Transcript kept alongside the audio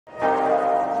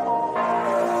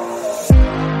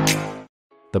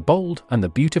The bold and the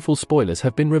beautiful spoilers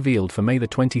have been revealed for May the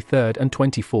 23rd and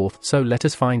 24th, so let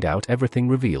us find out everything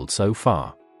revealed so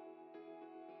far.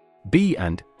 B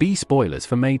and B spoilers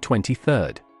for May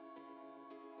 23rd.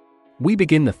 We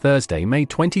begin the Thursday, May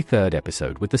 23rd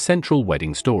episode with the central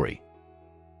wedding story.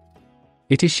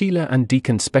 It is Sheila and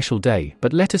Deacon's special day,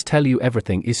 but let us tell you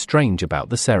everything is strange about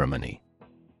the ceremony.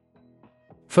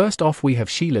 First off, we have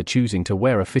Sheila choosing to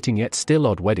wear a fitting yet still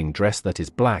odd wedding dress that is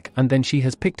black, and then she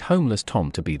has picked homeless Tom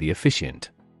to be the officiant.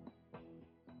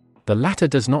 The latter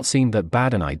does not seem that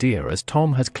bad an idea, as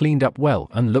Tom has cleaned up well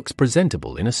and looks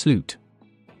presentable in a suit.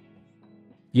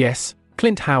 Yes,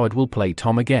 Clint Howard will play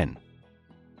Tom again.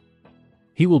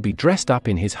 He will be dressed up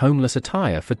in his homeless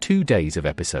attire for 2 days of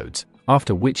episodes,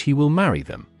 after which he will marry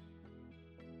them.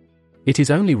 It is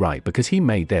only right because he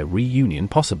made their reunion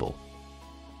possible.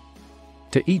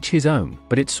 To each his own,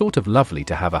 but it's sort of lovely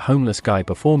to have a homeless guy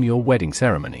perform your wedding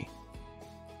ceremony.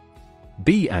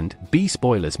 B and B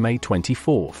spoilers May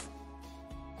 24th.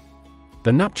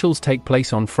 The nuptials take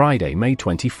place on Friday, May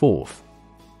 24th.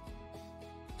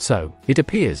 So, it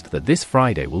appears that this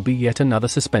Friday will be yet another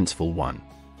suspenseful one.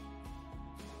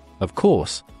 Of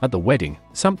course, at the wedding,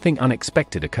 something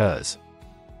unexpected occurs.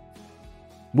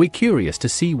 We're curious to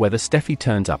see whether Steffi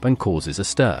turns up and causes a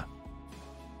stir.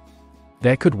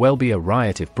 There could well be a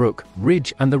riot if Brooke,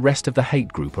 Ridge and the rest of the hate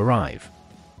group arrive.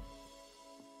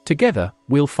 Together,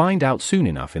 we'll find out soon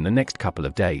enough in the next couple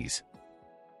of days.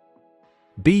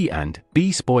 B and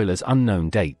B spoilers unknown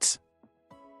dates.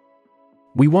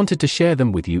 We wanted to share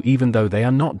them with you even though they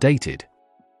are not dated.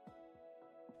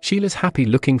 Sheila's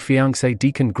happy-looking fiancé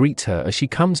Deacon greets her as she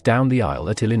comes down the aisle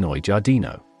at Illinois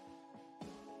Giardino.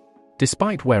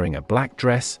 Despite wearing a black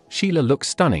dress, Sheila looks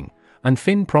stunning, and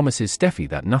Finn promises Steffi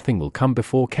that nothing will come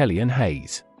before Kelly and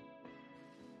Hayes.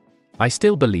 I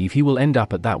still believe he will end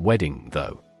up at that wedding,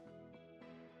 though.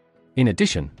 In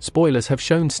addition, spoilers have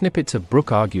shown snippets of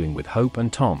Brooke arguing with Hope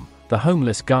and Tom, the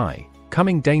homeless guy,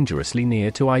 coming dangerously near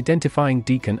to identifying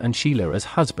Deacon and Sheila as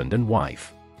husband and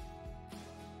wife.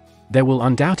 There will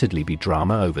undoubtedly be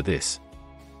drama over this.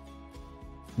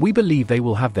 We believe they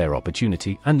will have their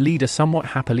opportunity and lead a somewhat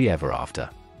happily ever after.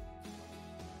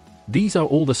 These are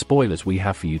all the spoilers we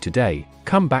have for you today.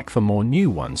 Come back for more new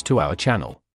ones to our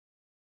channel.